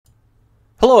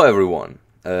Hello everyone!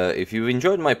 If you've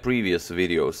enjoyed my previous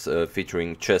videos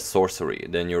featuring chess sorcery,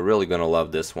 then you're really gonna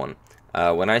love this one.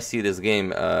 When I see this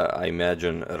game, I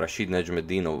imagine Rashid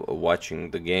Najmuddinov watching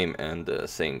the game and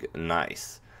saying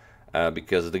 "nice,"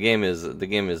 because the game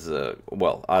is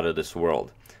well, out of this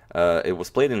world. It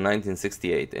was played in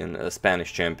 1968 in a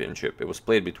Spanish championship. It was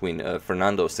played between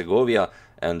Fernando Segovia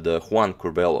and Juan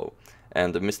Curbelo.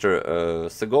 And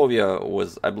Mr. Segovia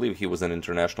was, I believe he was an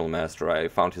international master. I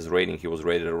found his rating, he was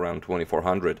rated around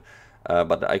 2400,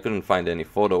 but I couldn't find any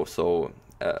photo, so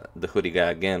the hoodie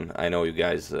guy again, I know you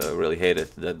guys really hate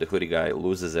it, that the hoodie guy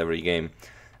loses every game,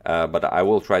 but I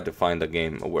will try to find a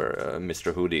game where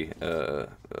Mr. Hoodie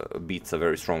beats a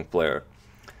very strong player.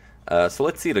 So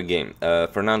let's see the game.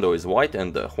 Fernando is white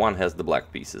and Juan has the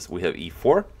black pieces. We have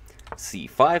e4,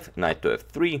 c5, knight to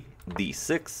f3,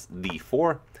 d6,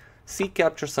 d4, c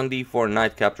captures on d4,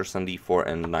 knight captures on d4,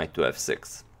 and knight to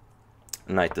f6.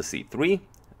 Knight to c3,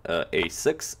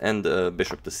 a6, and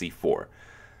bishop to c4.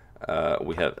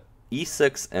 We have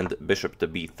e6 and bishop to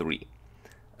b3.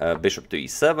 Bishop to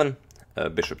e7,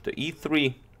 bishop to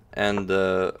e3, and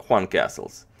Juan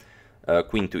castles.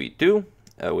 Queen to e2,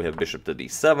 we have bishop to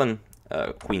d7,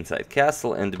 queenside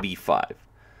castle, and b5.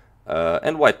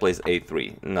 And white plays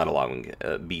a3, not allowing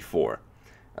b4.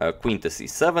 Queen to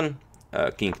c7,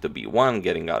 king to b1,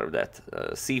 getting out of that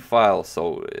c-file,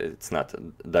 so it's not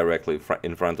directly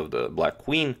in front of the black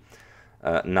queen.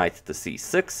 Knight to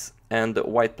c6, and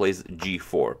white plays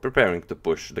g4, preparing to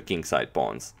push the kingside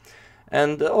pawns.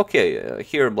 And okay,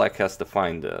 here black has to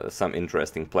find some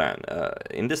interesting plan.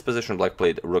 In this position, black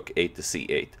played rook 8 to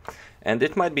c8. And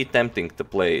it might be tempting to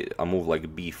play a move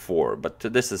like b4, but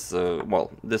this is, well,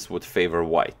 this would favor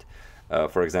white.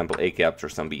 For example, a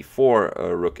captures on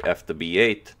b4, rook f to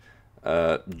b8,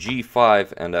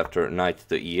 g5, and after knight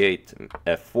to e8,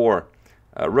 f4,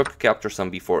 rook captures on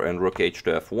b4, and rook h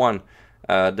to f1.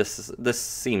 This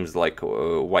seems like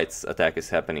white's attack is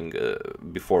happening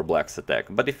before black's attack.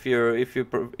 But if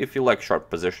you like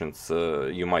sharp positions,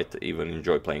 you might even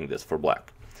enjoy playing this for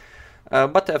black.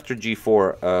 But after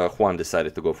g4, Juan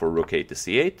decided to go for rook 8 to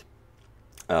c8.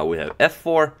 We have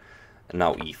f4,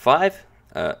 now e5,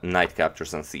 knight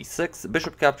captures on c6,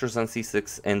 bishop captures on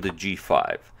c6, and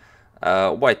g5.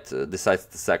 White decides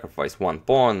to sacrifice one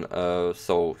pawn,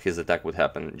 so his attack would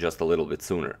happen just a little bit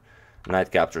sooner.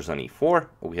 Knight captures on e4,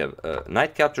 we have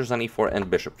knight captures on e4 and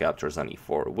bishop captures on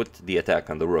e4 with the attack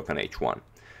on the rook on h1.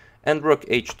 And rook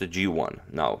h to g1,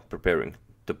 now preparing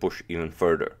to push even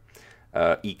further.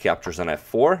 E captures on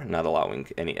f4, not allowing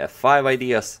any f5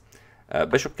 ideas.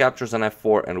 Bishop captures on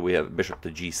f4, and we have bishop to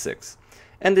g6.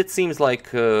 And it seems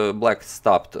like black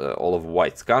stopped all of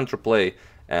white's counterplay,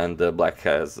 and black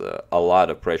has a lot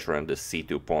of pressure on this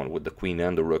c2 pawn with the queen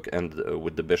and the rook, and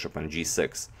with the bishop on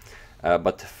g6.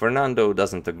 But Fernando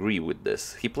doesn't agree with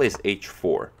this. He plays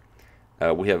h4.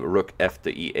 We have rook f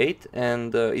to e8,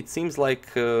 and it seems like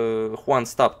Juan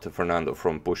stopped Fernando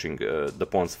from pushing the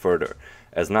pawns further,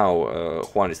 as now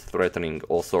Juan is threatening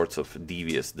all sorts of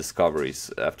devious discoveries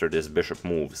after this bishop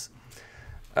moves.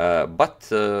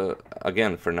 But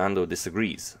again, Fernando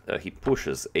disagrees. He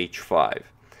pushes h5.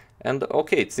 And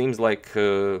okay, it seems like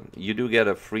you do get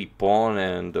a free pawn,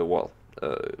 and well,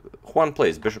 Juan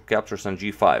plays bishop captures on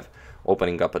g5,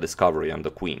 opening up a discovery on the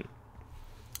queen.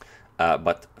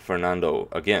 But Fernando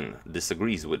again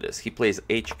disagrees with this. He plays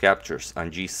h captures on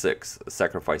g6,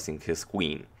 sacrificing his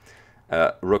queen.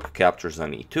 Rook captures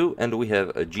on e2, and we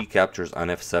have g captures on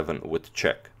f7 with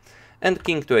check. And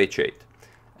king to h8.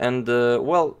 And,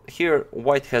 well, here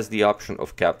white has the option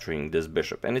of capturing this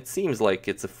bishop, and it seems like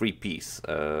it's a free piece.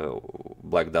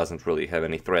 Black doesn't really have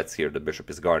any threats here, the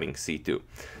bishop is guarding c2.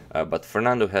 But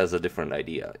Fernando has a different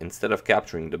idea. Instead of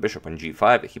capturing the bishop on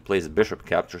g5, he plays bishop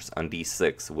captures on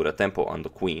d6 with a tempo on the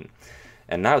queen.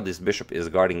 And now this bishop is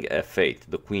guarding f8,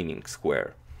 the queening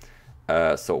square.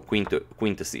 So queen to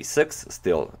c6,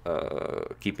 still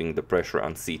keeping the pressure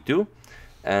on c2.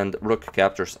 And rook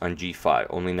captures on g5,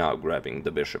 only now grabbing the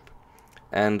bishop.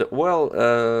 And,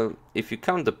 well, if you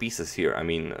count the pieces here, I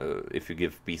mean, if you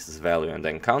give pieces value and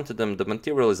then count them, the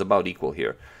material is about equal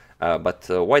here. But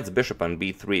white's bishop on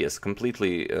b3 is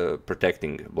completely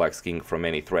protecting black's king from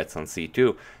any threats on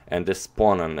c2, and this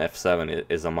pawn on f7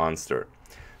 is a monster.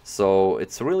 So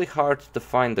it's really hard to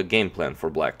find a game plan for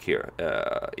black here.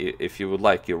 If you would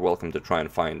like, you're welcome to try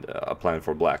and find a plan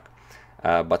for black.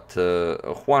 But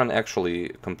Juan actually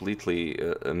completely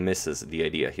misses the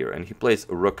idea here, and he plays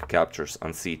rook captures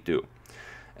on c2.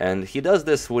 And he does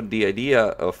this with the idea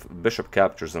of bishop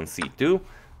captures on c2,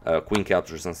 queen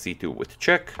captures on c2 with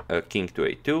check, king to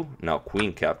a2, now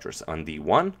queen captures on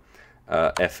d1,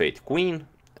 f8 queen,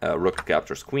 rook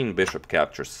captures queen, bishop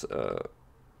captures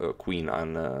queen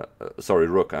on, sorry,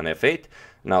 rook on f8,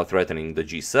 now threatening the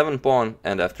g7 pawn,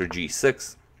 and after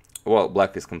g6, well,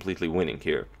 black is completely winning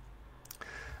here.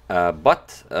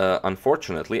 But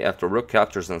unfortunately, after rook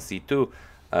captures on c2,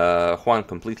 Juan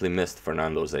completely missed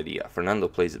Fernando's idea. Fernando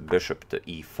plays bishop to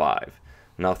e5,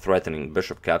 now threatening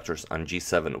bishop captures on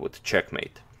g7 with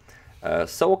checkmate.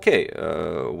 So okay,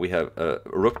 we have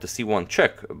rook to c1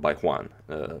 check by Juan.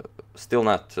 Still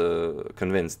not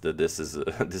convinced that this is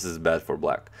this is bad for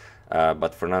black.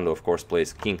 But Fernando, of course,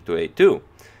 plays king to a2,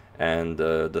 and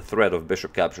the threat of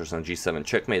bishop captures on g7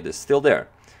 checkmate is still there.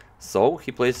 So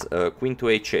he plays queen to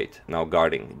h8, now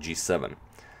guarding g7.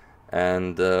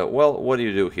 And well, what do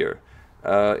you do here?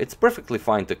 It's perfectly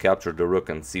fine to capture the rook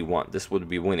on c1. This would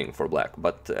be winning for black.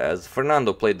 But as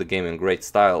Fernando played the game in great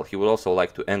style, he would also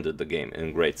like to end the game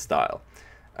in great style.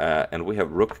 And we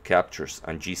have rook captures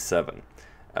on g7.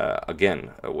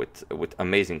 Again, with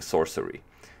amazing sorcery.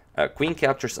 Queen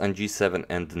captures on g7,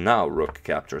 and now rook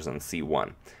captures on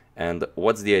c1. And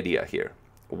what's the idea here?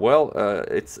 Well,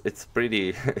 it's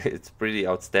pretty it's pretty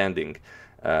outstanding.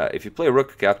 If you play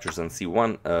rook captures on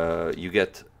c1, you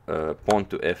get pawn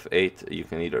to f8. You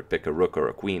can either pick a rook or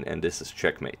a queen, and this is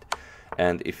checkmate.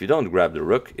 And if you don't grab the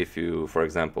rook, if you, for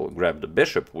example, grab the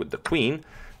bishop with the queen,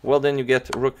 well, then you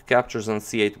get rook captures on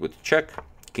c8 with check,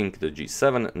 king to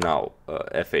g7, now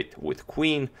f8 with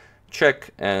queen, check,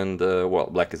 and well,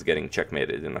 black is getting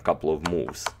checkmated in a couple of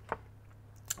moves.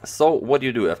 So what do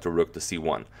you do after rook to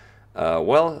c1?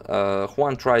 Well,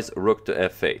 Juan tries rook to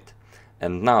f8,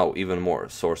 and now even more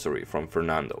sorcery from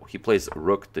Fernando. He plays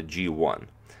rook to g1,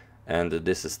 and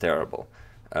this is terrible.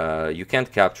 You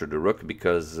can't capture the rook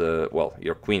because, well,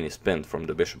 your queen is pinned from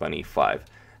the bishop on e5,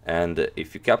 and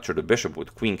if you capture the bishop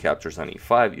with queen captures on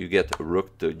e5, you get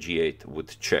rook to g8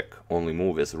 with check. Only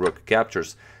move is rook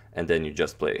captures, and then you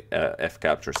just play f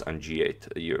captures on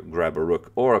g8. You grab a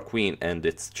rook or a queen, and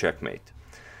it's checkmate.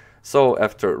 So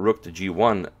after rook to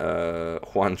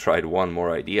g1, Juan tried one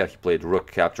more idea. He played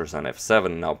rook captures on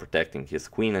f7, now protecting his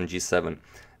queen on g7.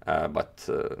 But,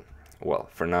 well,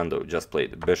 Fernando just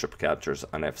played bishop captures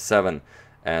on f7.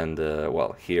 And,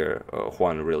 well, here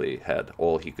Juan really had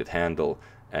all he could handle.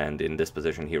 And in this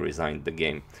position, he resigned the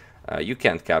game. You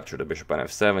can't capture the bishop on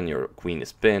f7. Your queen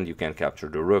is pinned. You can't capture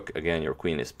the rook. Again, your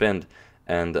queen is pinned.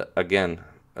 And again,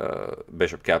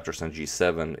 bishop captures on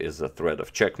g7 is a threat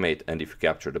of checkmate, and if you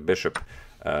capture the bishop,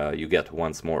 you get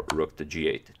once more rook to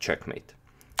g8 checkmate.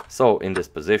 So in this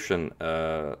position,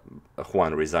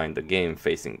 Juan resigned the game,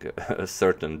 facing a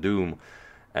certain doom,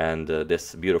 and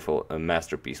this beautiful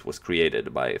masterpiece was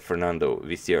created by Fernando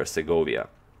Vizier Segovia,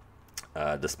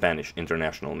 the Spanish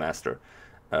international master.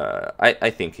 I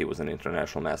think he was an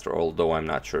international master, although I'm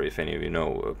not sure if any of you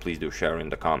know. Please do share in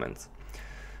the comments.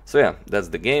 So yeah, that's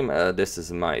the game. This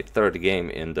is my third game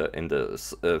in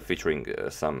the featuring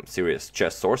some serious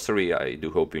chess sorcery. I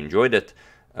do hope you enjoyed it.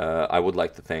 I would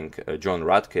like to thank John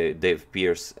Radke, Dave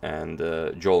Pierce, and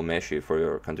Joel Meshi for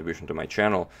your contribution to my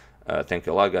channel. Thank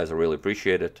you a lot, guys. I really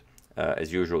appreciate it.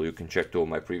 As usual, you can check two of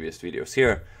my previous videos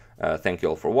here. Thank you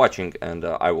all for watching, and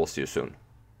I will see you soon.